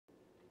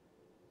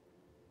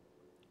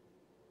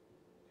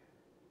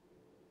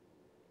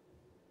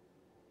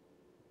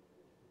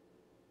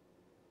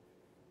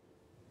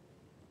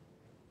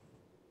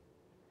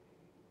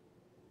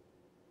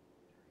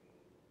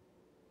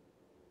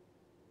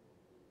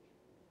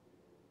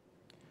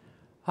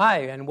Hi,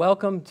 and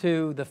welcome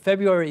to the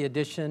February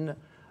edition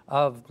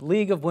of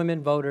League of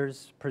Women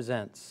Voters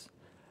Presents.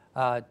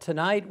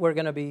 Tonight we're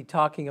going to be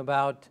talking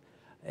about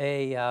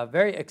a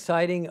very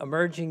exciting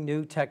emerging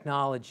new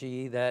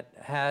technology that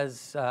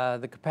has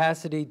the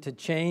capacity to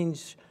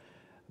change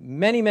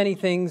many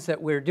things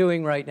that we're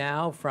doing right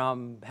now,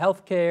 from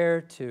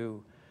healthcare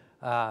to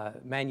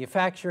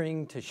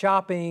manufacturing to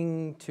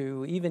shopping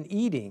to even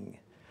eating.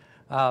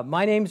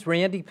 My name's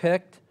Randy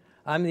Picht.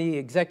 I'm the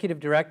Executive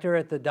Director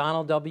at the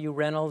Donald W.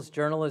 Reynolds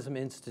Journalism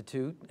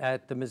Institute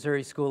at the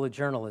Missouri School of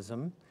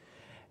Journalism.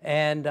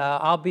 And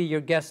I'll be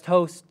your guest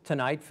host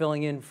tonight,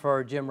 filling in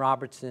for Jim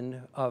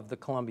Robertson of the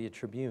Columbia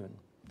Tribune.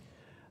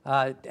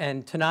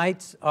 And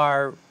tonight's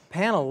our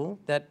panel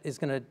that is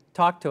going to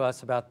talk to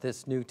us about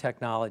this new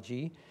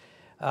technology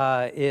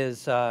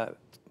is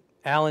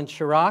Alan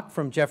Shorrock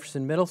from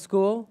Jefferson Middle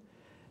School,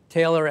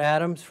 Taylor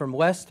Adams from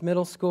West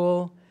Middle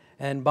School,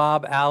 and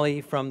Bob Alley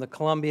from the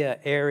Columbia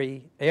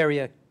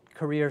Area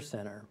Career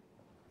Center.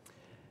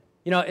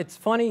 You know, it's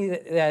funny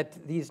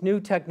that these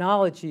new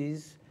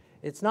technologies,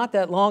 it's not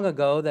that long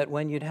ago that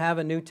when you'd have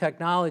a new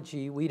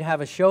technology, we'd have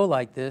a show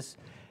like this,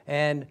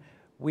 and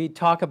we'd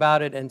talk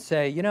about it and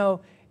say, you know,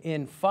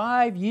 in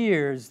 5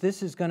 years,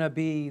 this is going to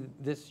be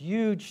this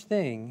huge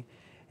thing.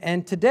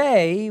 And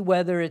today,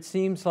 whether it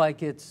seems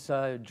like it's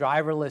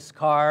driverless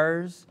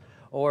cars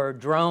or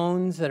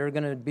drones that are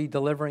going to be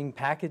delivering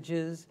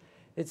packages,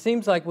 it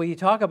seems like we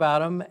talk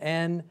about them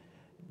and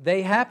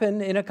they happen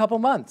in a couple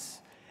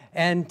months.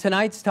 And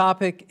tonight's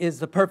topic is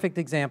the perfect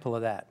example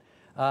of that.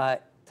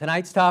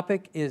 Tonight's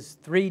topic is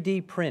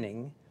 3D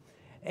printing.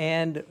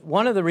 And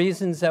one of the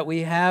reasons that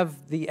we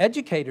have the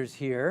educators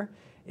here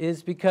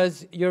is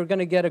because you're going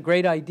to get a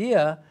great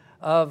idea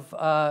of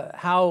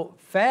how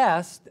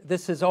fast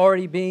this is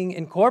already being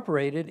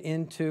incorporated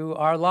into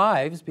our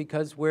lives,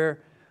 because we're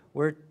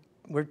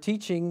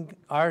teaching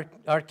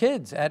our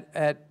kids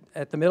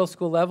at the middle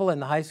school level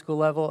and the high school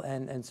level,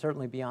 and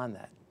certainly beyond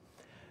that.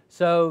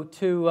 So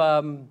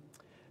to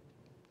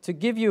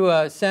give you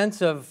a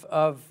sense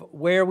of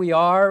where we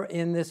are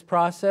in this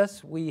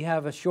process, we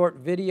have a short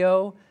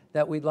video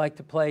that we'd like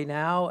to play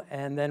now,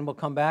 and then we'll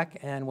come back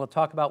and we'll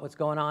talk about what's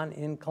going on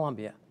in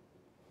Columbia.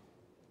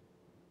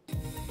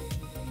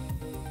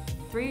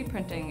 3D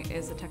printing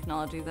is a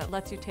technology that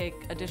lets you take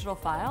a digital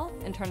file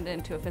and turn it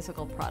into a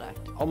physical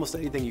product. Almost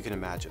anything you can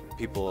imagine,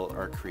 people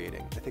are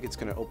creating. I think it's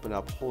going to open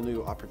up whole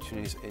new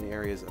opportunities in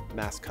areas of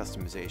mass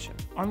customization.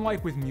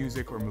 Unlike with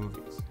music or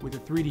movies, with a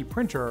 3D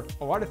printer,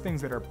 a lot of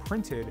things that are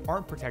printed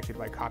aren't protected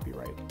by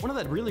copyright. One of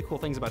the really cool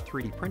things about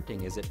 3D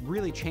printing is it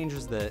really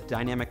changes the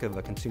dynamic of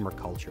a consumer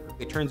culture.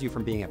 It turns you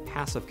from being a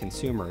passive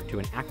consumer to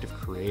an active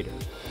creator.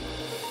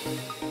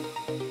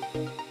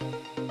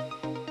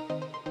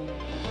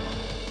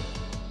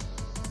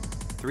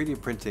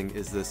 3D printing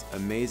is this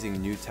amazing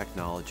new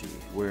technology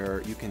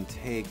where you can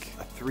take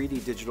a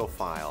 3D digital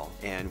file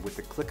and with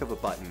the click of a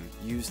button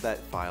use that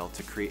file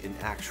to create an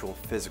actual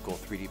physical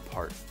 3D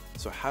part.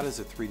 So how does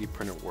a 3D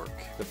printer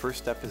work? The first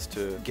step is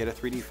to get a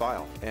 3D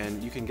file,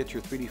 and you can get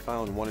your 3D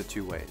file in one of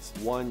two ways.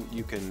 One,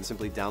 you can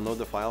simply download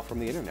the file from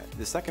the internet.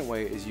 The second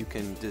way is you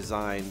can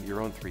design your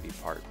own 3D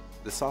part.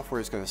 The software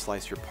is going to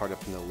slice your part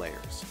up into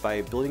layers.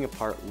 By building a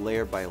part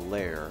layer by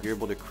layer, you're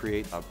able to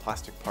create a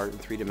plastic part in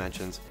 3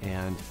 dimensions,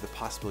 and the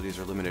possibilities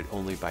are limited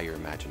only by your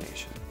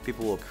imagination.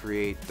 People will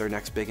create their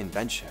next big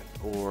invention,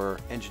 or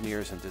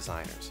engineers and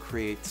designers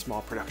create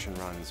small production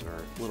runs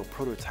or little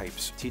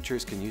prototypes.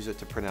 Teachers can use it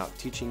to print out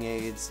teaching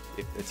aids.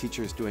 If a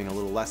teacher is doing a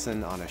little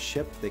lesson on a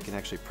ship, they can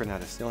actually print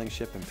out a sailing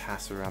ship and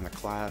pass it around the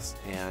class.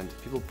 And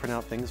people print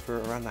out things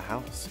for around the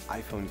house.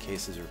 iPhone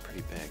cases are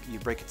pretty big. You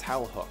break a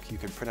towel hook, you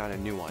can print out a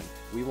new one.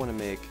 We want to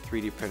make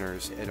 3D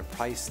printers at a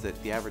price that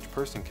the average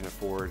person can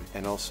afford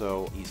and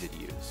also easy to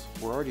use.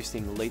 We're already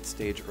seeing late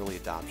stage early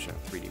adoption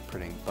of 3D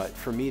printing, but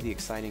for me the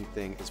exciting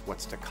thing is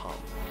what's to come.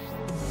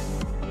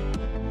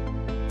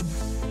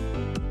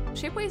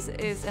 Shapeways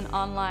is an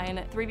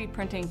online 3D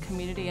printing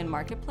community and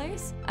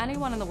marketplace.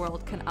 Anyone in the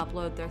world can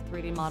upload their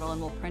 3D model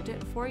and we'll print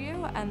it for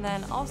you. And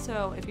then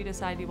also, if you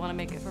decide you want to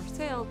make it for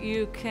sale,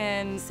 you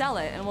can sell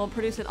it and we'll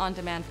produce it on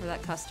demand for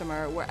that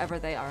customer wherever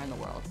they are in the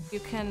world. You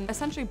can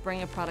essentially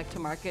bring a product to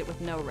market with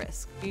no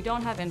risk. You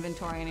don't have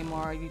inventory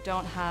anymore. You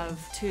don't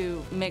have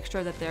to make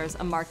sure that there's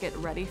a market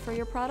ready for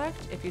your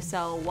product. If you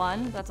sell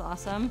one, that's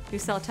awesome. If you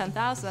sell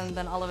 10,000,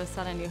 then all of a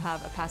sudden you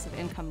have a passive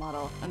income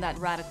model, and that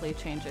radically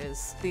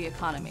changes the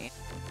economy.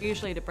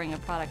 Usually to bring a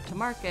product to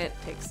market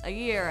takes a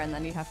year, and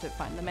then you have to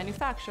find the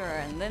manufacturer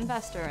and the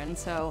investor, and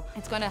so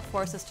it's going to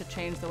force us to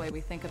change the way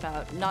we think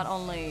about not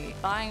only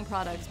buying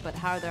products but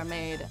how they're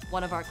made.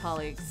 One of our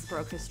colleagues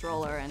broke his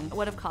stroller, and it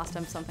would have cost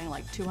him something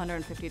like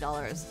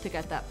 $250 to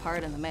get that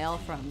part in the mail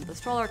from the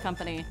stroller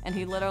company, and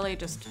he literally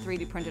just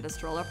 3D printed a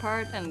stroller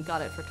part and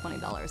got it for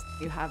 $20.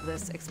 You have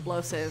this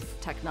explosive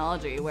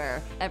technology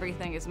where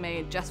everything is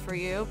made just for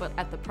you, but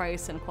at the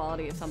price and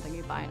quality of something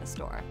you buy in a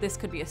store. This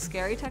could be a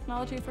scary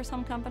technology for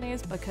some companies,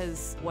 companies,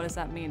 because what does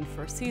that mean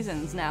for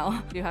seasons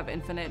now? You have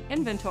infinite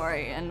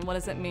inventory, and what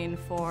does it mean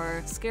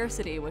for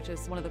scarcity, which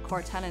is one of the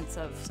core tenets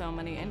of so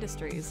many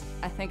industries?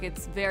 I think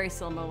it's very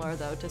similar,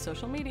 though, to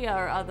social media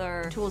or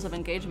other tools of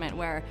engagement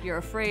where you're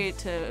afraid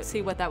to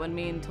see what that would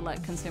mean to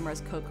let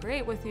consumers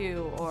co-create with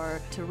you, or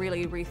to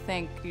really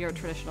rethink your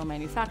traditional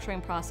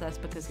manufacturing process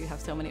because you have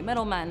so many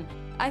middlemen.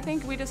 I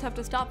think we just have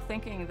to stop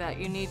thinking that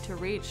you need to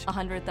reach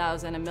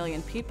 100,000, 1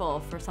 million people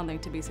for something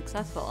to be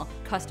successful.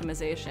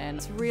 Customization,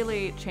 it's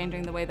really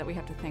changing the way that we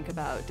have to think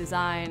about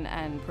design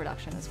and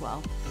production as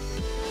well.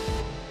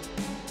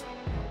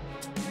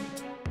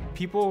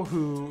 People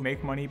who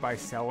make money by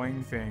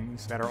selling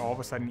things that are all of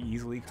a sudden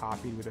easily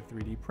copied with a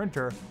 3D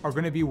printer are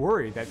going to be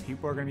worried that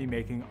people are going to be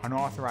making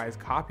unauthorized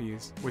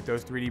copies with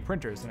those 3D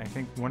printers. And I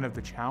think one of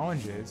the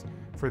challenges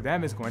for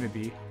them is going to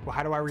be, well,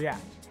 how do I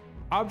react?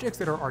 Objects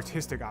that are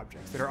artistic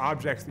objects, that are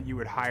objects that you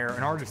would hire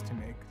an artist to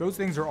make, those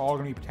things are all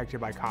going to be protected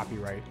by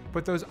copyright.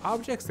 But those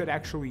objects that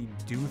actually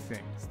do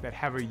things, that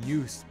have a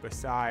use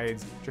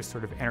besides just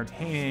sort of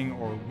entertaining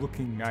or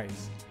looking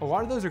nice, a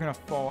lot of those are going to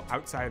fall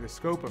outside of the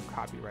scope of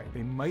copyright.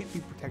 They might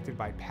be protected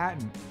by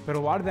patent, but a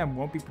lot of them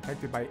won't be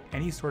protected by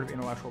any sort of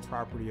intellectual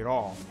property at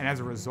all. And as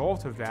a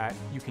result of that,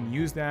 you can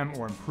use them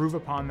or improve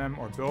upon them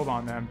or build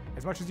on them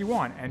as much as you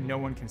want, and no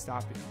one can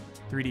stop you.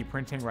 3D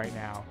printing right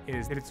now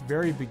is at its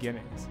very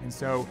beginnings. And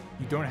so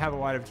you don't have a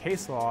lot of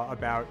case law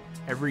about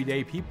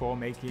everyday people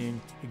making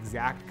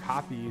exact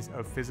copies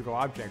of physical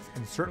objects,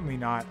 and certainly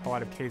not a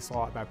lot of case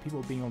law about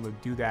people being able to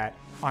do that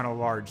on a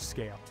large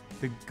scale.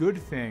 The good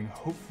thing,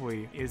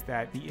 hopefully, is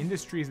that the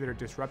industries that are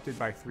disrupted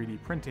by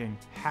 3D printing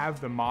have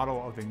the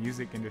model of the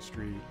music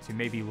industry to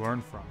maybe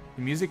learn from.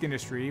 The music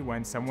industry,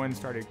 when someone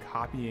started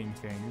copying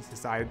things,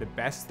 decided the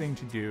best thing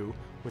to do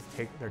was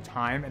take their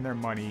time and their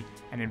money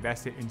and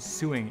invest it in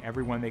suing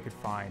everyone they could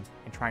find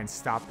and try and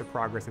stop the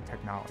progress of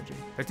technology.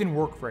 That didn't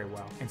work very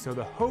well. And so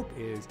the hope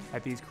is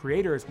that these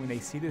creators, when they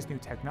see this new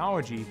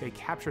technology, they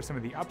capture some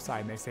of the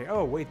upside and they say,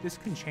 oh, wait, this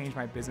can change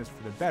my business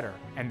for the better.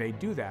 And they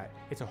do that.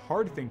 It's a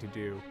hard thing to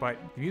do, but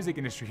the music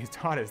industry has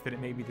taught us that it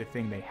may be the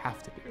thing they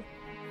have to do.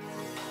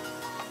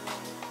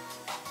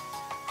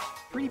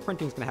 3D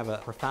printing is going to have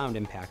a profound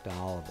impact on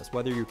all of us,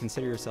 whether you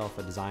consider yourself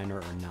a designer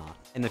or not.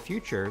 In the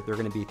future, there are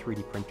going to be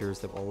 3D printers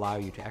that will allow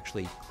you to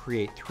actually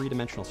create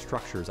three-dimensional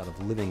structures out of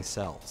living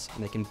cells.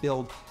 And they can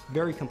build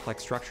very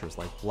complex structures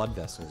like blood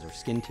vessels or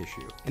skin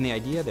tissue. And the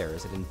idea there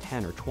is that in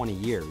 10 or 20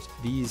 years,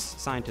 these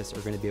scientists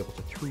are going to be able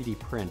to 3D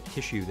print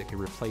tissue that can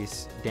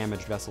replace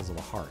damaged vessels of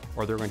the heart,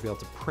 or they're going to be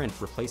able to print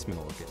replacement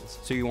organs.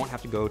 So you won't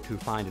have to go to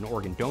find an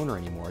organ donor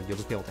anymore. You'll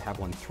just be able to have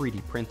one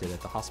 3D printed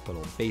at the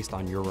hospital based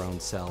on your own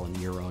cell and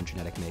your own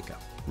genetic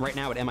makeup. Right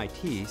now at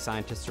MIT,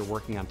 scientists are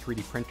working on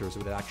 3D printers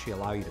that would actually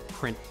allow you to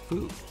print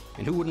food.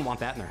 And who wouldn't want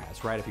that in their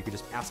house, right? If you could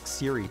just ask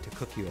Siri to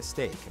cook you a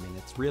steak. I mean,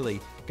 it's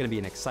really going to be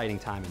an exciting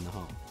time in the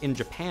home. In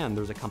Japan,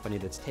 there's a company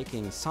that's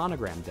taking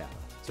sonogram data.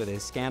 So they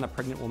scan a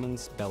pregnant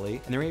woman's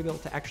belly, and they're able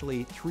to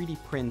actually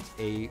 3D print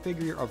a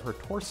figure of her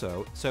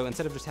torso. So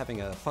instead of just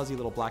having a fuzzy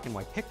little black and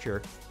white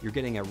picture, you're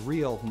getting a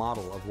real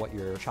model of what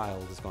your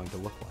child is going to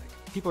look like.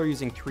 People are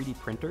using 3D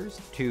printers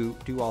to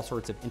do all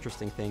sorts of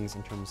interesting things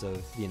in terms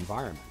of the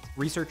environment.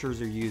 Researchers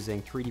are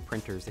using 3D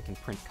printers that can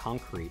print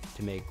concrete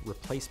to make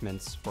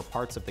replacements for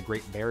parts of the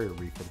Great Barrier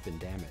Reef that have been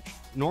damaged.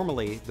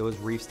 Normally, those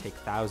reefs take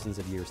thousands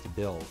of years to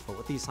build, but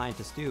what these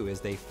scientists do is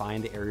they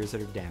find the areas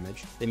that are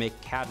damaged, they make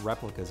CAD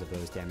replicas of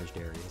those damaged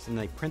areas, and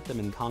they print them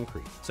in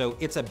concrete. So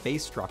it's a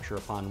base structure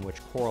upon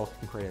which coral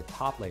can create a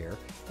top layer,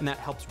 and that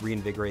helps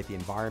reinvigorate the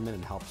environment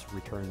and helps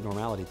return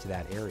normality to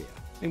that area.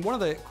 I mean, one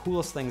of the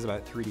coolest things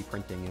about 3D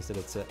printing is that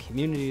it's a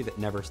community that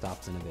never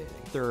stops innovating.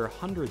 There are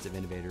hundreds of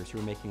innovators who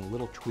are making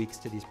little tweaks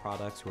to these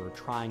products, who are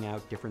trying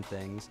out different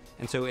things,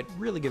 and so it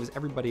really gives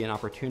everybody an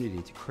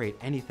opportunity to create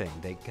anything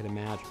they could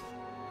imagine.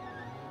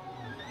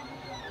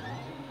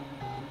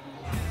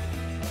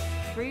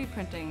 3D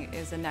printing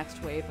is the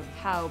next wave of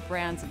how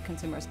brands and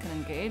consumers can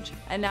engage,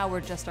 and now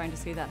we're just starting to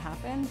see that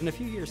happen. In a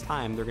few years'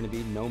 time, they're going to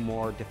be no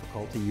more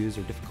difficult to use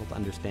or difficult to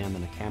understand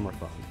than a camera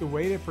phone. The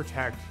way to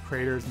protect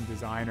creators and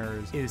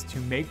designers is to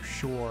make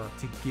sure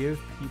to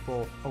give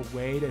people a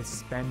way to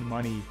spend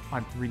money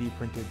on 3D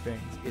printed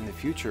things. In the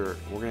future,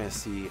 we're going to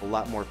see a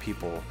lot more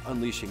people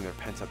unleashing their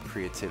pent-up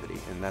creativity,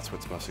 and that's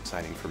what's most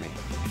exciting for me.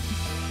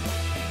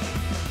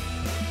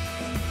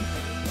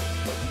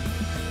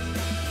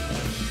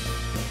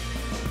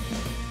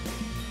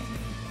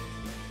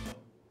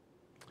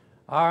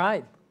 All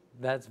right,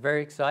 that's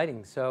very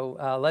exciting.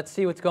 So let's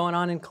see what's going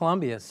on in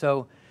Columbia.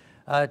 So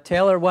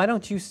Taylor, why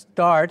don't you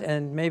start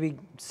and maybe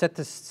set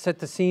the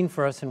scene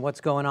for us and what's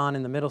going on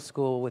in the middle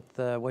school with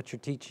what you're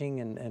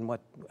teaching and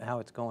how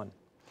it's going.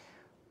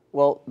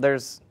 Well,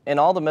 in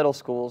all the middle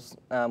schools,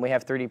 we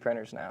have 3D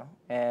printers now.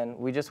 And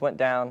we just went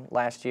down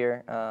last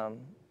year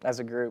as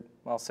a group,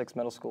 all 6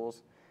 middle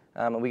schools,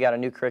 and we got a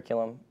new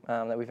curriculum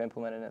that we've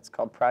implemented, and it's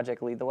called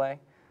Project Lead the Way.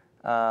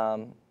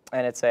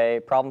 And it's a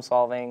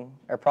problem-solving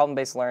or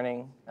problem-based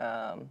learning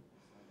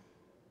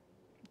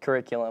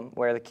curriculum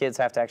where the kids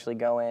have to actually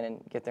go in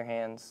and get their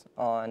hands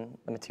on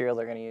the material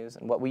they're going to use.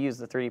 And what we use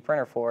the 3D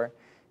printer for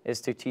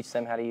is to teach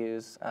them how to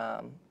use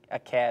a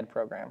CAD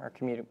program, or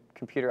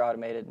computer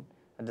automated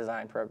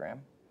design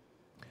program.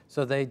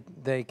 So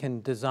they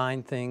can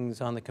design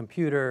things on the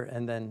computer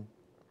and then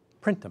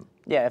print them.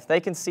 Yeah, if they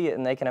can see it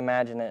and they can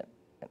imagine it,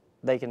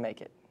 they can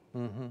make it.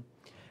 Mm-hmm.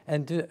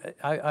 And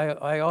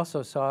I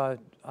also saw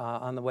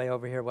on the way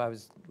over here while I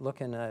was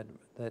looking at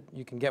that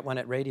you can get one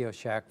at Radio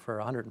Shack for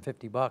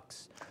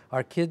 $150.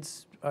 Are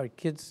kids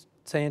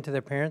saying to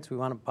their parents, we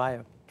want to buy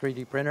a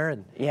 3D printer?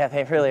 And yeah,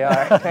 they really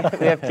are.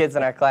 We have kids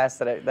in our class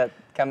that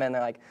come in,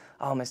 they're like,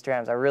 oh, Mr.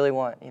 Adams, I really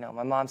want,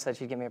 my mom said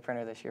she'd give me a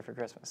printer this year for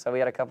Christmas. So we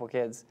had a couple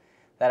kids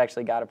that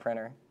actually got a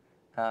printer.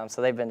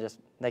 So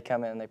they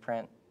come in, they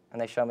print, and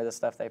they show me the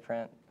stuff they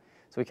print.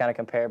 So we kind of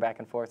compare back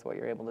and forth what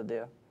you're able to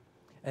do.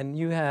 And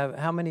you have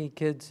how many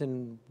kids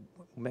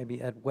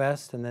maybe at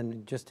West and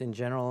then just in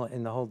general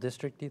in the whole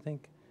district, do you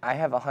think? I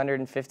have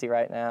 150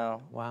 right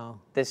now. Wow.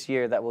 This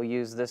year that will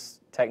use this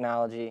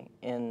technology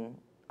in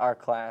our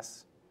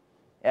class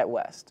at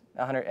West,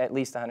 at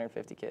least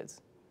 150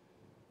 kids.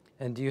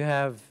 And do you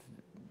have,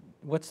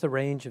 what's the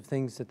range of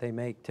things that they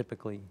make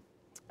typically?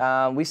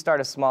 We start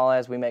as small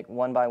as we make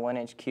 1 by 1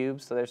 inch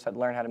cubes, so they just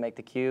learn how to make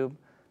the cube.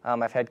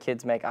 I've had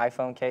kids make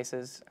iPhone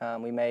cases.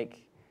 We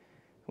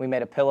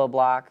made a pillow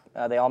block.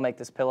 They all make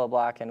this pillow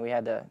block, and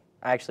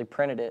I actually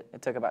printed it.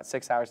 It took about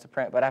 6 hours to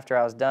print, but after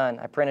I was done,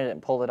 I printed it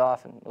and pulled it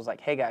off and was like,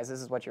 hey guys, this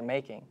is what you're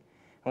making.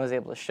 And was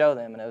able to show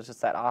them, and it was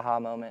just that aha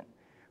moment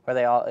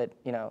where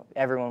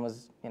everyone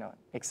was,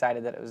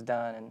 excited that it was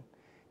done, and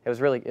it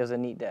was a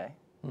neat day.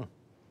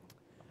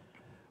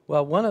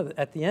 Well,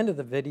 at the end of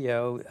the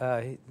video,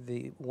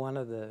 one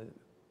of the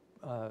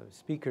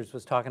speakers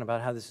was talking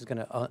about how this is going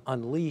to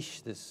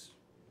unleash this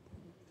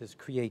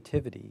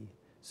creativity.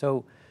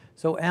 So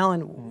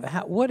Alan,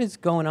 what is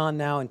going on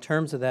now in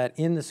terms of that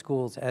in the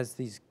schools as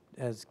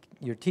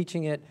you're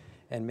teaching it,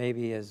 and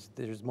maybe as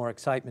there's more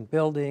excitement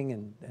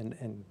building,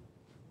 and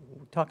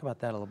talk about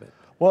that a little bit.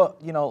 Well,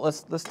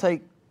 let's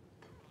take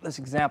this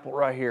example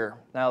right here.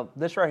 Now,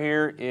 this right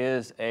here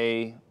is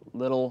a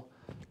little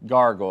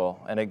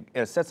gargoyle, and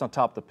it sits on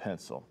top of the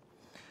pencil.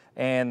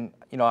 And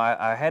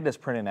I had this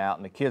printed out,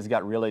 and the kids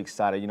got really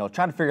excited,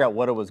 trying to figure out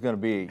what it was going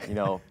to be,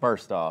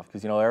 first off,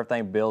 because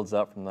everything builds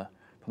up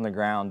from the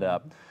ground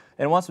up.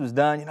 And once it was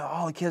done,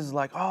 all the kids was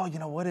like, oh,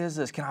 what is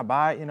this? Can I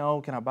buy it?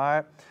 Can I buy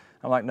it?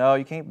 I'm like, no,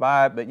 you can't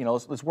buy it, but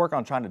let's work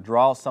on trying to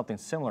draw something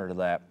similar to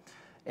that.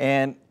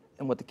 And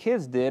what the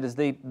kids did is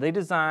they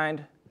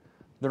designed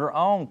their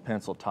own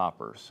pencil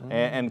toppers. Mm-hmm.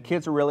 And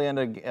kids are really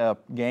into a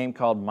game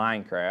called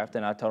Minecraft,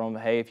 and I told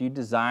them, hey, if you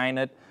design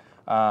it,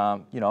 I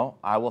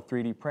will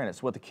 3D print it.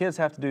 So what the kids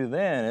have to do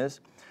then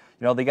is,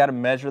 they got to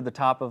measure the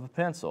top of a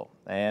pencil,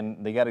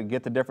 and they got to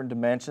get the different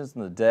dimensions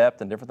and the depth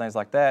and different things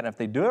like that. And if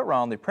they do it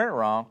wrong, they print it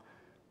wrong,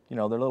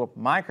 their little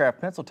Minecraft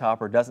pencil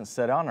topper doesn't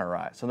sit on there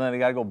right. So then they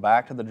got to go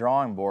back to the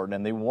drawing board,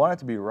 and they want it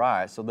to be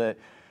right. So that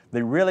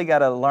they really got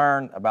to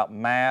learn about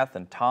math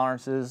and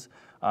tolerances,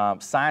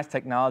 science,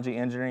 technology,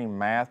 engineering,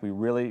 math. We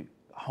really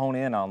hone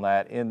in on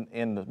that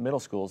in the middle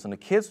schools. And the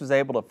kids was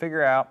able to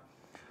figure out,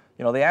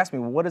 they asked me,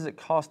 what does it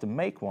cost to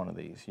make one of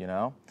these,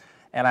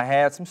 And I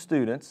had some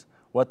students,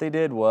 what they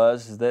did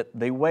was that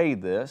they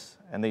weighed this,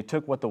 and they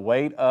took what the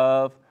weight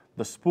of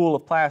the spool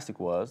of plastic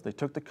was, they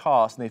took the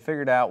cost, and they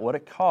figured out what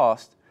it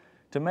cost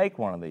to make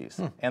one of these.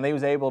 And they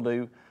was able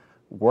to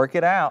work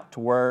it out to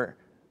where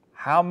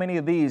how many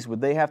of these would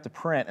they have to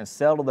print and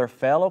sell to their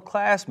fellow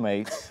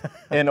classmates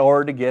in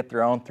order to get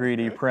their own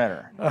 3D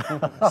printer.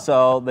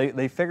 So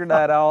they figured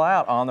that all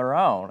out on their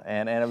own,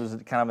 and it was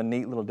kind of a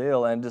neat little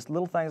deal. And just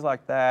little things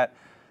like that,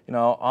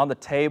 on the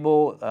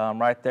table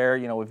right there,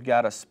 we've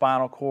got a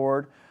spinal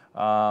cord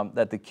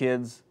that the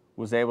kids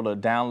was able to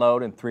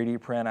download and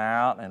 3D print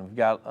out, and we've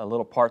got a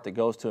little part that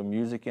goes to a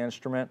music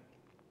instrument.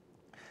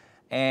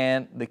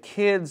 And the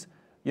kids,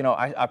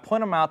 I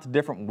point them out to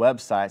different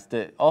websites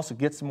to also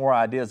get some more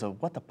ideas of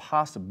what the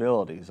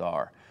possibilities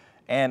are.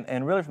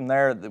 And really from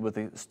there, with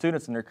the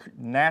students and their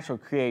natural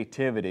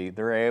creativity,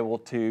 they're able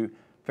to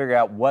figure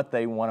out what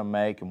they want to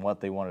make and what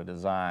they want to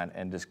design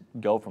and just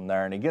go from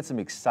there. And it gets them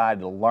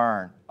excited to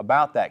learn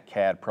about that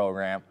CAD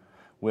program,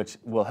 which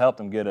will help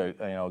them get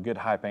a good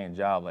high-paying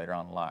job later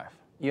on in life.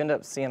 You end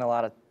up seeing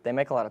they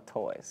make a lot of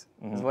toys,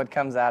 is what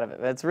comes out of it.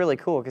 It's really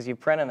cool because you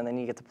print them and then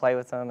you get to play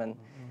with them, and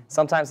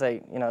sometimes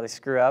they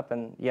screw up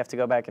and you have to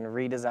go back and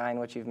redesign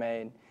what you've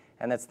made,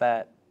 and it's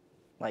that,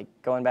 like,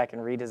 going back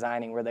and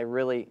redesigning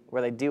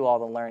where they do all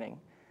the learning.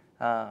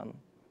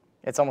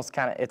 It's almost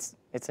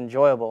it's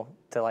enjoyable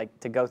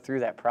to go through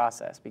that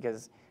process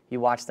because you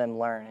watch them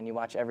learn and you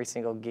watch every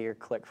single gear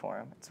click for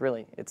them.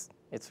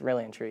 It's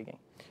really intriguing.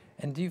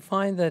 And do you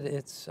find that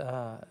it's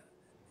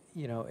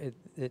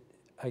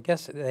I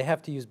guess they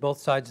have to use both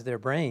sides of their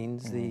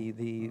brains,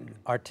 the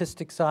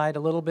artistic side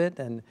a little bit,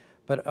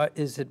 but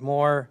is it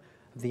more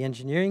of the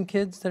engineering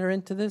kids that are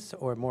into this,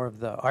 or more of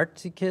the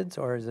artsy kids,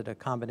 or is it a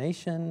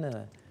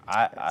combination?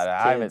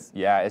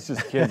 It's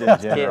just kids in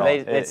general.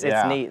 It's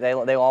neat.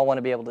 They all want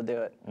to be able to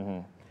do it.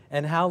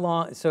 And how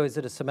long, so is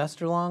it a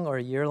semester long or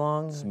a year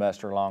long?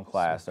 Semester-long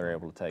class, they're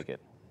able to take it.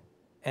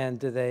 And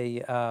do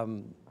they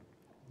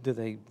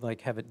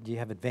like have it, do you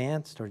have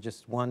advanced or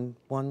just one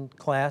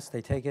class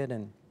they take it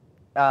and?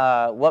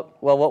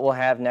 What we'll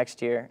have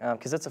next year,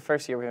 because it's the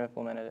first year we've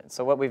implemented it.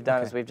 So what we've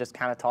done is we've just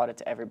kind of taught it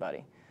to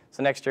everybody.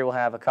 So next year we'll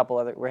have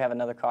we have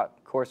another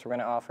course we're going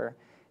to offer,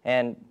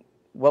 and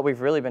what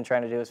we've really been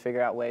trying to do is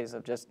figure out ways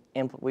of just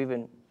we've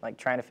been like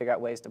trying to figure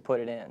out ways to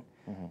put it in.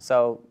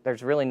 So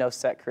there's really no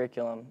set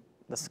curriculum.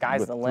 The sky's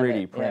With the limit.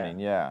 3D printing,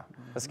 yeah.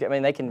 I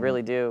mean, they can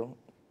really do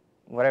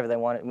whatever they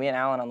want. Me and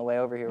Alan on the way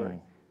over here were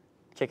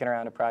kicking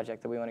around a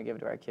project that we want to give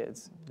to our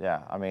kids.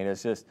 Yeah, I mean,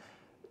 it's just,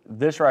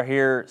 this right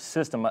here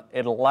system,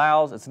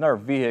 it's another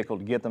vehicle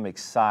to get them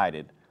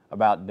excited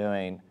about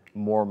doing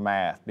more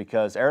math,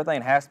 because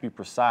everything has to be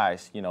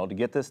precise. You know, to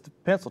get this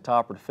pencil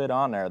topper to fit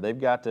on there, they've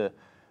got to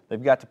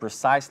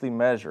precisely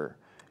measure,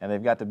 and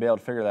they've got to be able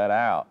to figure that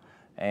out.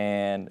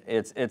 And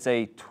it's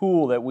a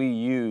tool that we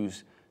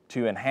use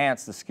to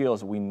enhance the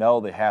skills that we know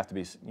they have to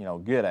be, you know,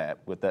 good at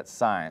with that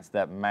science,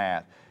 that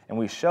math. And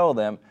we show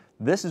them,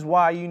 this is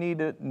why you need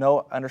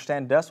to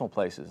understand decimal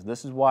places.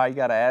 This is why you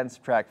got to add and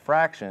subtract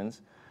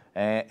fractions,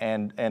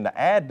 and to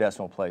add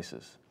decimal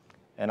places,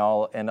 and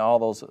all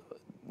those,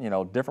 you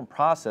know, different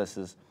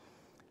processes.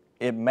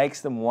 It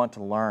makes them want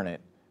to learn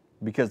it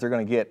because they're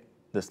going to get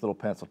this little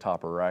pencil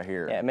topper right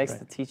here. Yeah, it makes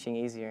the teaching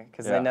easier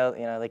because they know,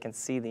 you know, they can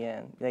see the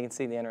end. They can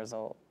see the end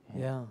result.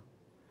 Yeah.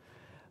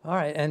 All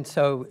right, and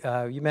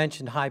so you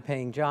mentioned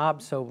high-paying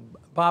jobs. So,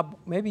 Bob,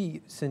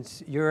 maybe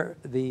since you're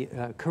the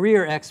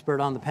career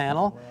expert on the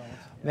panel,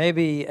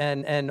 maybe,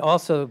 and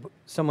also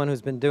someone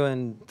who's been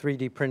doing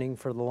 3D printing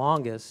for the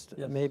longest,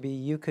 maybe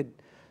you could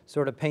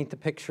sort of paint the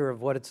picture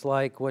of what it's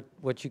like,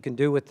 what you can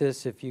do with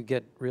this if you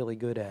get really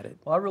good at it.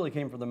 Well, I really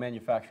came from the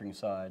manufacturing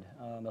side.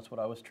 That's what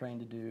I was trained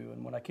to do.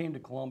 And when I came to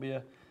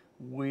Columbia,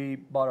 we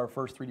bought our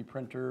first 3D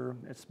printer.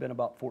 It's been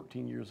about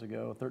 14 years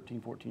ago,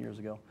 13, 14 years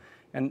ago.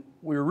 And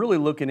we were really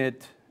looking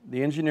at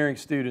the engineering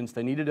students.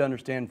 They needed to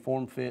understand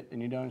form fit, they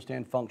need to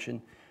understand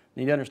function,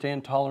 they need to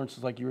understand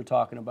tolerances like you were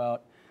talking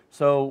about.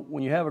 So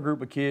when you have a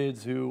group of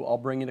kids who I'll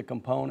bring in a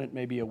component,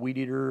 maybe a weed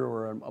eater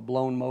or a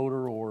blown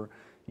motor, or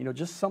you know,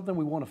 just something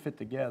we want to fit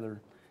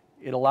together,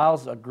 it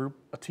allows a group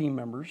of team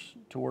members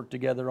to work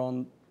together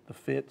on the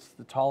fits,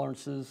 the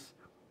tolerances,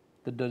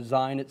 the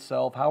design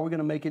itself. How are we going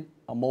to make it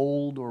a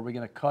mold, or are we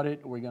going to cut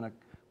it, or are we going to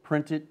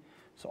print it?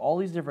 So all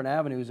these different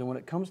avenues. And when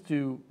it comes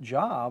to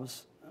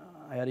jobs,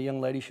 I had a young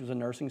lady, she was a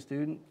nursing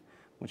student.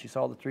 When she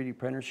saw the 3D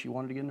printers, she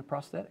wanted to get into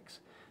prosthetics.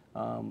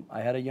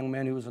 I had a young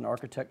man who was an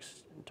architect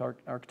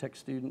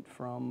student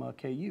from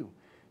KU.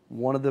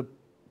 One of the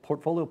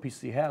portfolio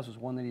pieces he has was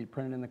one that he had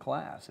printed in the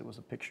class. It was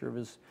a picture of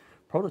his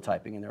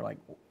prototyping, and they're like,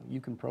 you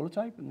can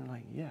prototype? And they're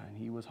like, yeah, and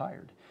he was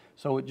hired.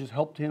 So it just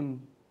helped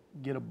him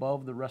get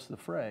above the rest of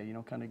the fray, you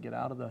know, kind of get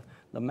out of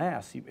the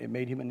mass. It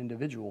made him an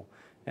individual.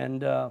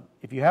 And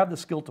if you have the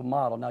skill to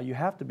model, now you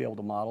have to be able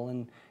to model,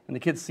 and the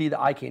kids see the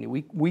eye candy.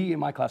 We in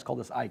my class call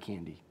this eye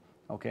candy,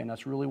 okay, and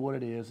that's really what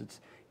it is.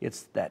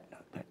 It's that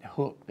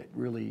hook that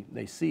really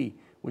they see,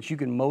 which you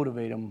can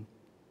motivate them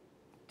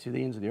to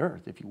the ends of the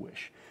earth if you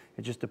wish.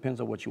 It just depends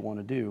on what you want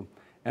to do.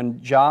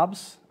 And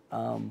jobs,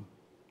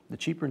 the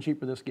cheaper and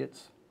cheaper this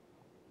gets,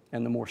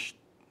 and the more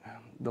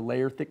the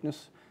layer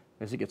thickness,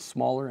 as it gets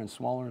smaller and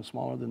smaller and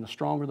smaller, then the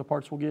stronger the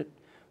parts will get,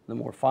 the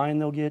more fine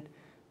they'll get.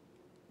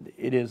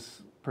 It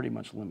is pretty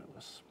much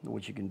limitless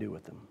what you can do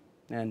with them.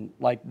 And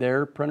like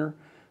their printer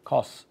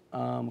costs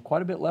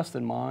quite a bit less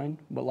than mine,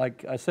 but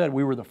like I said,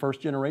 we were the first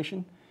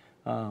generation.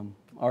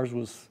 Ours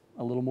was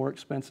a little more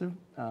expensive.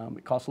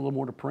 It costs a little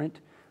more to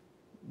print,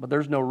 but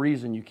there's no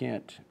reason you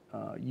can't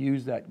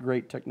use that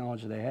great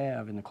technology they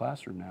have in the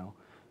classroom now,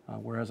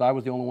 whereas I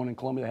was the only one in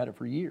Columbia that had it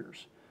for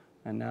years,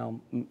 and now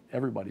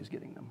everybody's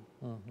getting them.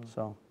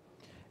 So,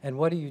 and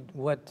what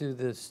do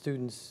the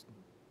students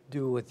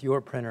do with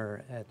your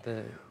printer at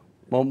the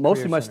well,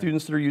 most of my Center?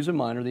 students that are using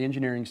mine are the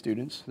engineering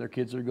students. Their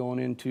kids are going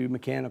into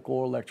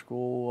mechanical,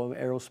 electrical,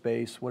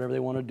 aerospace, whatever they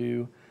want to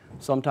do.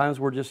 Sometimes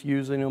we're just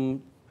using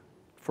them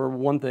for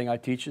one thing I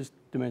teach is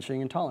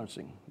dimensioning and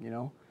tolerancing, you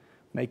know,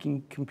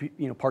 making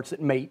parts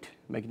that mate,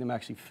 making them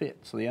actually fit.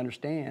 So they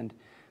understand,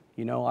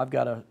 you know, I've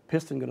got a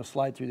piston going to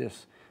slide through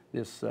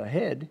this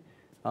head.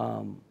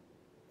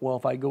 Well,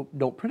 if I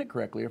don't print it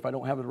correctly, or if I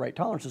don't have the right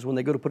tolerances, when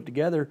they go to put it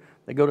together,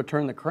 they go to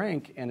turn the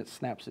crank and it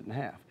snaps it in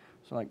half.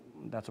 So like,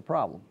 that's a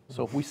problem.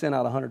 So if we send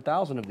out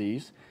 100,000 of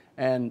these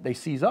and they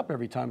seize up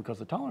every time because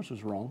the tolerance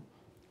was wrong,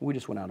 we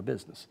just went out of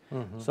business.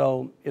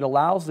 So it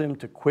allows them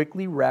to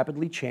quickly,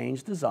 rapidly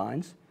change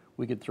designs.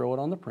 We could throw it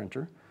on the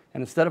printer.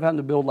 And instead of having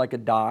to build like a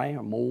die,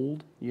 a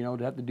mold, you know,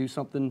 to have to do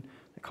something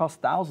that costs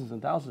thousands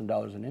and thousands of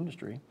dollars in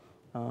industry,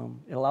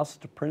 it allows us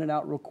to print it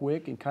out real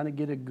quick and kind of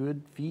get a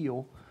good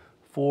feel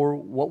for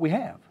what we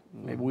have.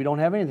 Maybe we don't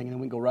have anything, and then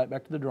we can go right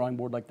back to the drawing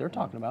board like they're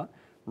talking about,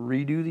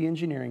 redo the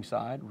engineering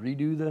side,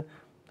 redo the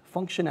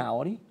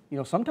functionality. You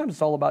know, sometimes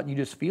it's all about you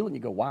just feel it and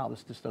you go, wow,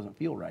 this just doesn't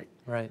feel right.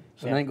 Right.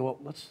 So then I go, well,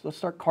 let's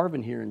start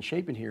carving here and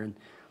shaping here. And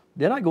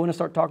then I go in and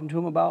start talking to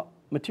them about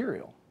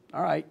material.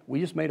 all right, we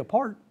just made a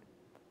part.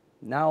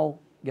 Now,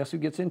 guess who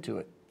gets into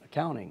it?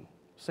 Accounting,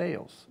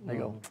 sales. They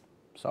go,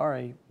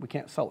 sorry, we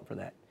can't sell it for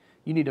that.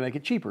 You need to make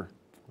it cheaper.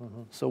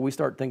 So we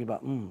start thinking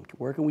about,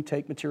 where can we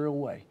take material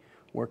away?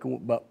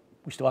 But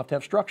we still have to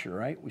have structure,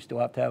 right? We still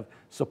have to have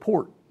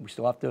support. We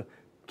still have to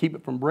keep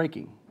it from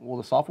breaking. Well,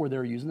 the software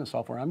they're using, the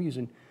software I'm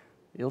using,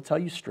 it'll tell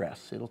you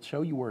stress. It'll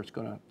show you where it's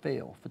going to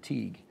fail,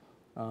 fatigue,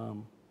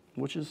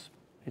 which is,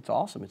 it's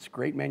awesome. It's a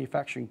great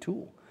manufacturing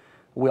tool.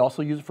 We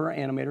also use it for our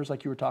animators,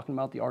 like you were talking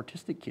about, the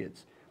artistic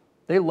kids.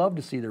 They love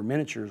to see their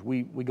miniatures.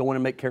 We go in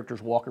and make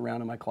characters walk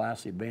around in my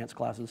class, the advanced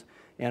classes,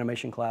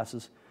 animation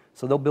classes.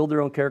 So they'll build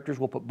their own characters.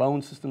 We'll put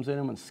bone systems in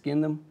them and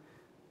skin them.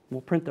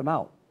 We'll print them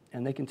out.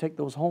 And they can take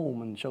those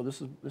home and show,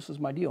 this is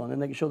my deal. And then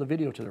they can show the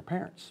video to their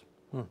parents.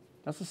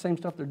 That's the same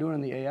stuff they're doing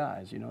in the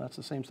AIs. You know, that's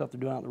the same stuff they're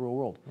doing out in the real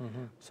world.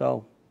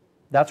 So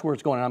that's where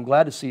it's going. And I'm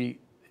glad to see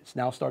it's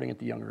now starting at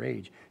the younger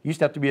age. You used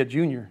to have to be a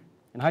junior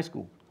in high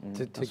school.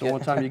 To So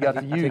one time you got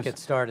to use to get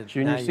started.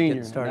 junior, Now you senior.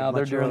 get started Now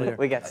they're much doing earlier. it.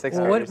 We got 6th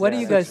Well, graders what do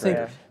now. you guys Sixth think?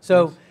 grade.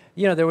 So,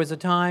 you know, there was a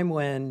time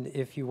when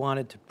if you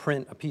wanted to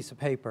print a piece of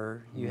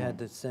paper, you had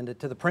to send it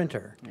to the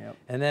printer. Yep.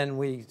 And then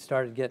we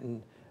started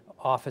getting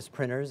office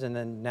printers, and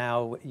then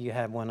now you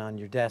have one on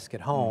your desk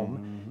at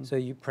home. So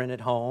you print at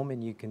home,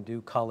 and you can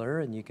do color,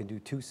 and you can do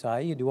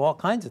two-sided, you do all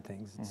kinds of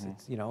things.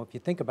 It's, you know, if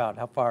you think about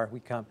how far we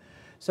come.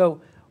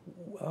 So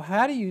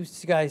how do you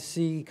guys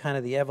see kind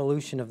of the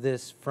evolution of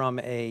this from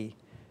a,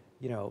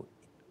 you know,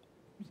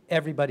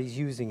 everybody's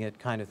using it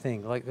kind of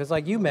thing? Like, because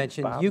like you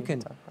mentioned, you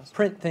can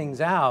print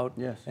things out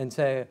Yes. and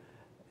say,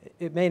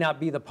 it may not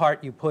be the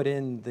part you put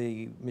in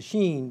the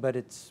machine, but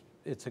it's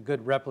a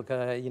good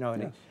replica, you know,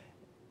 and Yes.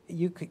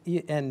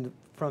 and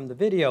from the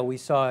video we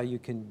saw, you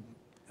can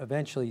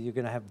eventually you're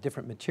going to have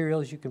different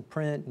materials you can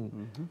print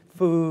and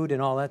food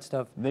and all that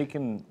stuff. They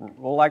can,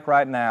 well, like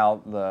right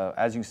now,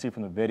 as you can see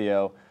from the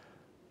video,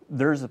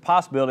 there's a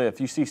possibility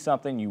if you see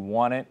something, you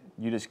want it,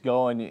 you just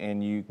go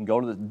and you can go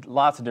to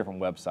lots of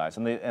different websites.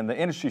 And the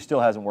industry still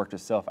hasn't worked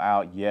itself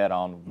out yet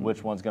on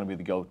which one's going to be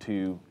the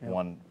go-to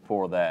one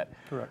for that.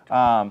 Correct.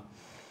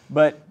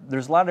 But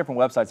there's a lot of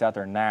different websites out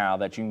there now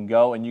that you can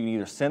go and you can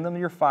either send them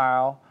your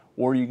file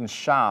or you can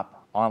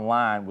shop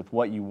online with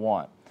what you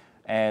want.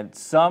 And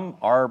some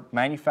are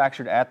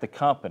manufactured at the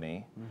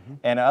company,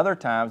 and other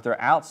times they're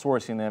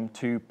outsourcing them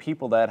to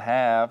people that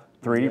have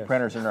 3D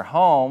printers in their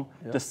home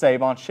to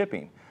save on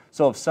shipping.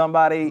 So if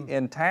somebody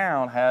in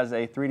town has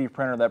a 3D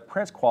printer that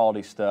prints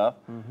quality stuff,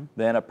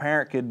 then a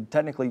parent could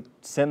technically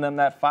send them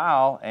that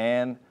file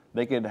and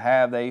they could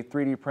have a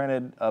 3D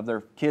printed of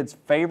their kid's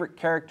favorite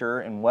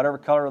character in whatever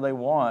color they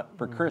want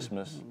for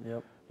Christmas,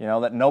 you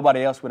know, that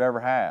nobody else would ever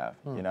have,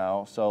 you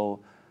know.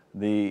 So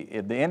the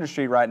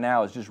industry right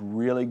now is just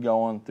really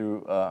going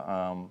through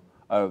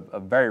a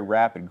very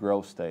rapid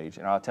growth stage.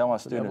 And I tell my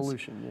students,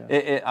 evolution,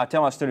 I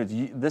tell my students,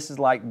 this is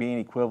like being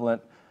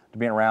equivalent to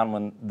being around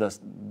when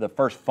the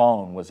first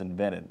phone was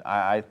invented.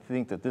 I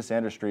think that this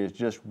industry is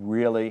just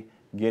really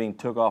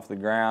took off the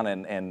ground,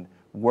 and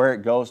where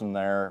it goes from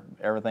there,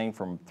 everything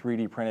from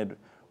 3D printed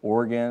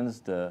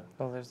organs to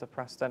Oh, there's the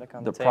prosthetic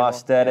on the table.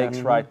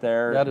 prosthetics right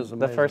there. That is The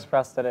amazing. first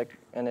prosthetic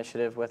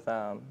initiative with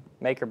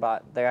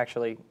MakerBot, they're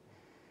actually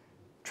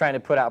trying to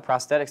put out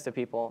prosthetics to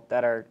people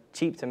that are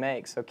cheap to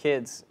make. So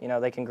kids, you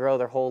know, they can grow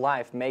their whole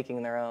life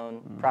making their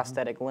own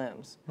prosthetic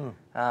limbs.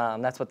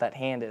 That's what that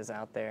hand is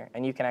out there.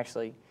 And you can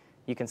actually,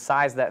 you can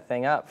size that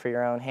thing up for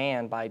your own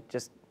hand by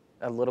just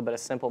a little bit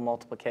of simple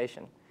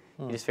multiplication.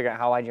 You just figure out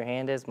how wide your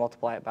hand is,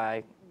 multiply it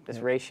by this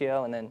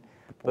ratio, and then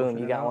boom,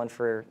 you got one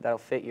that'll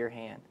fit your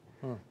hand.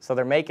 So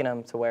they're making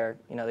them to where,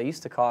 you know, they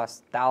used to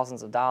cost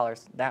thousands of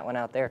dollars. That one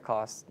out there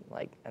costs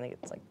like, I think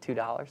it's like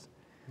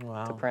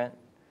 $2 to print.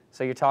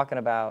 So you're talking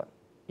about,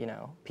 you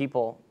know,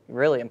 people,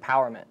 really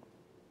empowerment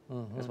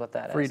is what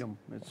that Freedom.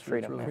 is. It's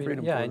Freedom. really yeah.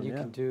 freedom Yeah, for and them, you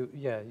can do,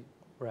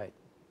 right.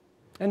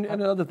 And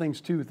other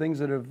things too, things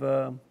that have,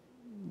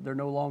 they're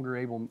no longer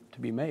able to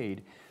be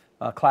made.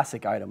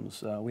 Classic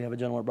items. We have a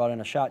gentleman that brought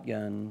in a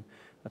shotgun.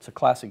 That's a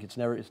classic. It's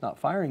not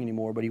firing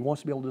anymore, but he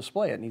wants to be able to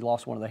display it, and he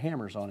lost one of the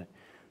hammers on it.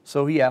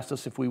 So he asked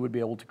us if we would be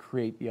able to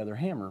create the other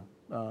hammer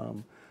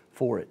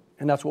for it.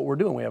 And that's what we're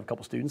doing. We have a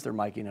couple students, they're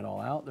miking it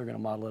all out. They're going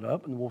to model it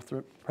up, and we'll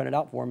print it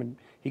out for him, and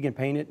he can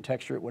paint it and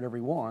texture it, whatever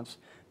he wants,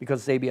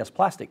 because it's ABS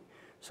plastic.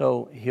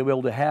 So he'll be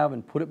able to have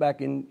and put it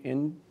back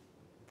in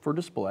for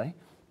display,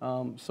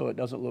 so it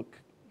doesn't look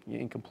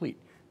incomplete.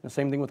 The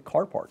same thing with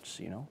car parts,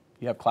 you know.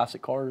 You have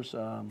classic cars,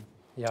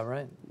 Yeah,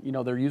 right. you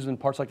know, they're using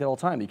parts like that all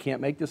the time. You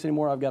can't make this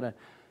anymore. I've got an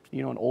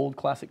old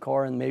classic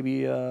car, and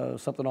maybe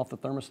something off the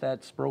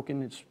thermostat's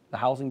broken, it's the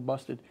housing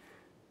busted.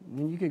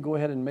 Then you could go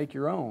ahead and make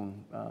your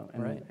own.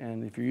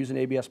 And if you're using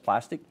ABS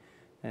plastic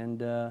and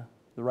the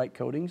right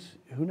coatings,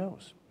 who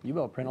knows? You'll be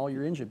able to print all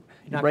your engine.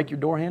 You break your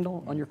door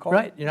handle on your car.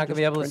 Right, you're not going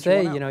to be able to just print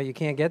say, one out. you know, you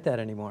can't get that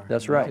anymore.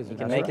 That's right. Because You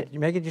can make it. You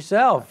make it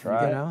yourself,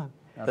 right. you know.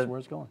 That's where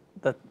it's going.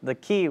 The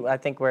key, I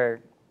think,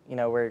 where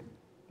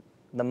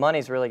the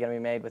money's really going to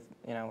be made with,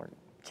 you know, where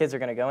kids are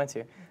going to go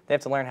into, they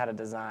have to learn how to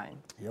design.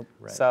 Yep.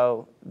 Right.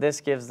 So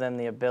this gives them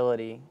the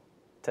ability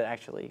to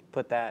actually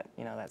put that,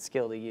 that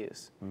skill to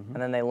use.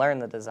 And then they learn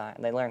the design.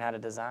 They learn how to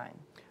design.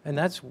 And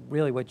that's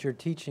really what you're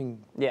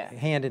teaching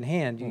hand in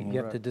hand.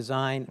 You have to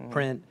design,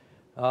 print.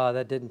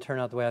 That didn't turn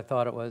out the way I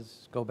thought it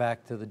was. Go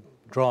back to the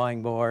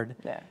drawing board,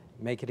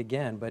 make it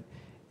again. But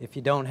if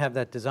you don't have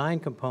that design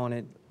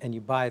component and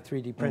you buy a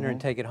 3D printer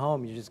and take it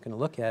home, you're just going to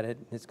look at it.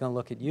 It's going to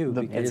look at you.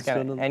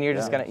 And you're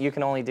just you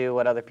can only do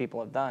what other people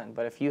have done.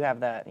 But if you have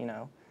that,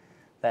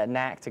 that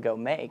knack to go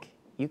make,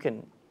 you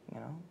can,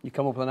 You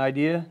come up with an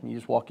idea, you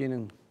just walk in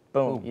and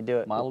boom, you do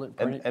it. Model it,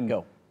 print it, and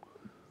go.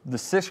 The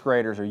 6th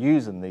graders are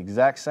using the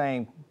exact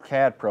same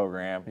CAD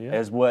program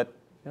as what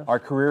our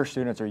career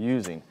students are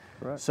using.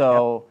 Correct.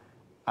 So,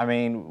 I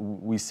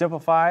mean, we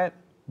simplify it,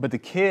 but the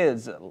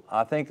kids,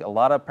 I think a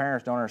lot of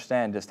parents don't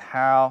understand just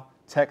how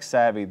tech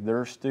savvy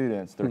their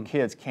students, their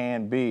kids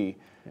can be.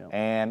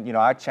 And,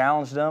 I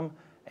challenged them,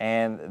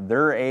 and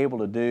they're able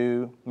to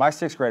do, my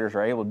 6th graders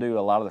are able to do a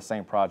lot of the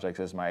same projects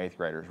as my 8th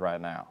graders right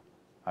now.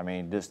 I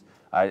mean,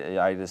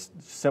 I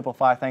just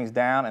simplify things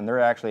down, and they're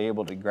actually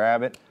able to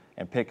grab it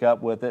and pick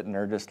up with it, and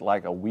they're just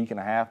like a week and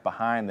a half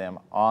behind them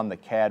on the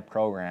CAD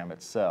program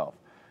itself.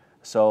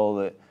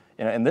 So,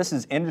 and this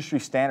is industry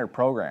standard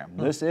program.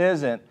 This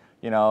isn't,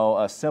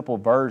 a simple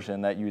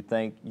version that you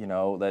think,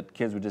 that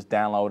kids would just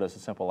download as a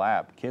simple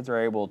app. Kids are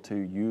able to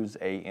use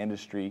a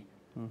industry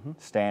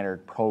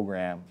standard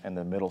program in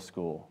the middle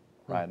school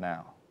right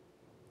now.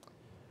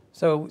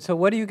 So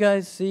what do you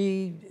guys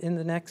see in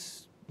the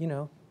next,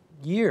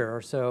 year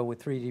or so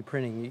with 3D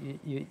printing?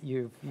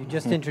 You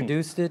just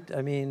introduced it.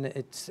 I mean,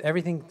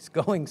 everything's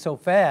going so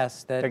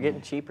fast that they're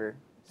getting cheaper.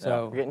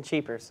 They're getting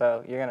cheaper,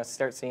 so you're going to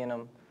start seeing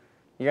them.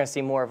 You're going to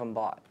see more of them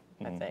bought.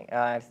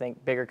 I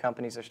think bigger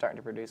companies are starting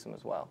to produce them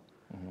as well.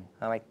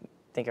 I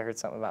think I heard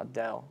something about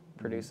Dell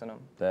producing them.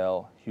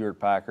 Dell,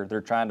 Hewlett-Packard,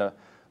 they're trying to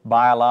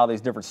buy a lot of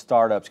these different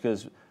startups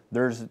because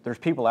there's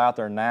people out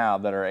there now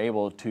that are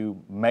able to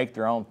make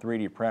their own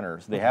 3D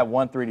printers. They have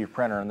one 3D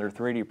printer and they're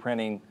 3D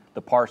printing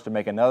the parts to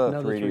make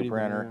another 3D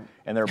printer,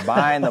 and they're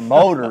buying the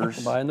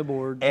motors, buying the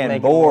board,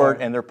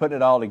 and they're putting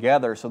it all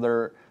together.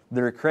 So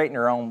they're creating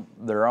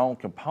their own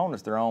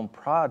components, their own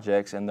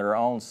projects, and their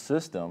own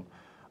system.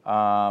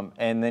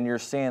 And then you're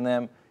seeing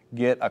them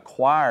get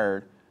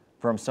acquired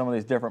from some of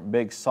these different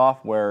big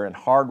software and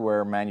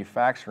hardware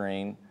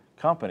manufacturing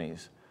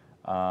companies.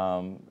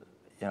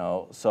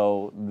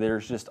 So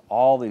there's just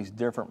all these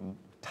different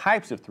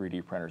types of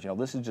 3D printers.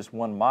 This is just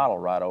one model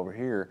right over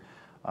here.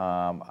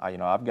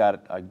 I've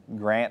got a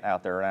grant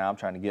out there now. I'm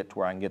trying to get to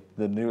where I can get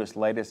the newest,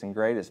 latest, and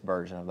greatest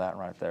version of that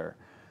right there.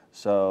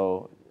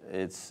 So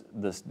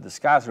the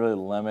sky's really the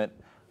limit.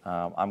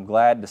 I'm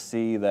glad to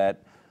see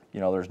that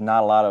there's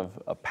not a lot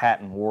of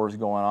patent wars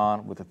going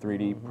on with the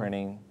 3D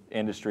printing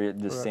industry. It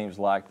just seems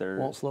like there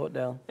won't slow it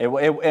down.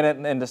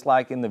 And just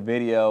like in the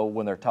video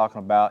when they're talking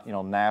about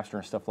Napster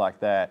and stuff like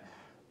that,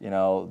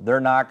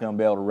 they're not going to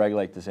be able to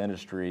regulate this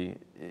industry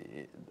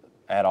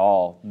at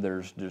all.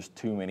 There's just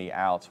too many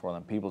outs for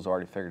them. People's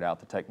already figured out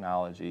the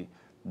technology.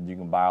 You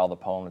can buy all the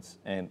components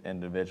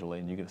individually,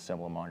 and you can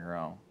assemble them on your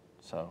own.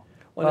 So,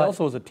 well, it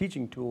also is a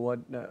teaching tool. What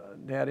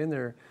they had in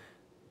there,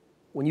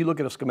 when you look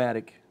at a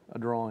schematic, a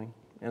drawing,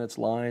 and it's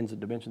lines and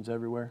dimensions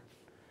everywhere,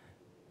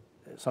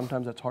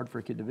 sometimes that's hard for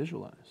a kid to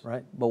visualize.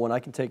 Right. But when I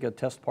can take a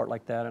test part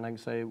like that and I can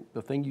say,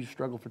 the thing you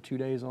struggled for 2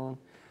 days on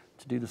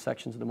to do the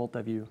sections of the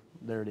multi-view,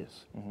 there it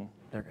is.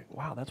 They're going,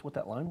 wow, that's what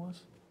that line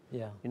was?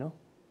 Yeah.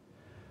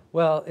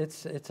 Well,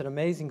 it's an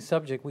amazing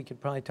subject. We could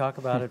probably talk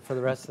about it for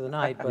the rest of the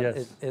night, but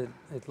yes.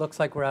 it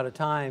looks like we're out of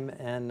time,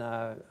 and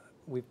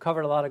we've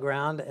covered a lot of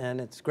ground, and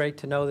it's great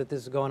to know that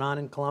this is going on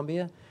in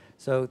Columbia.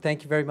 So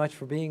thank you very much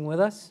for being with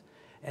us,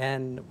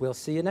 and we'll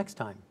see you next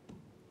time.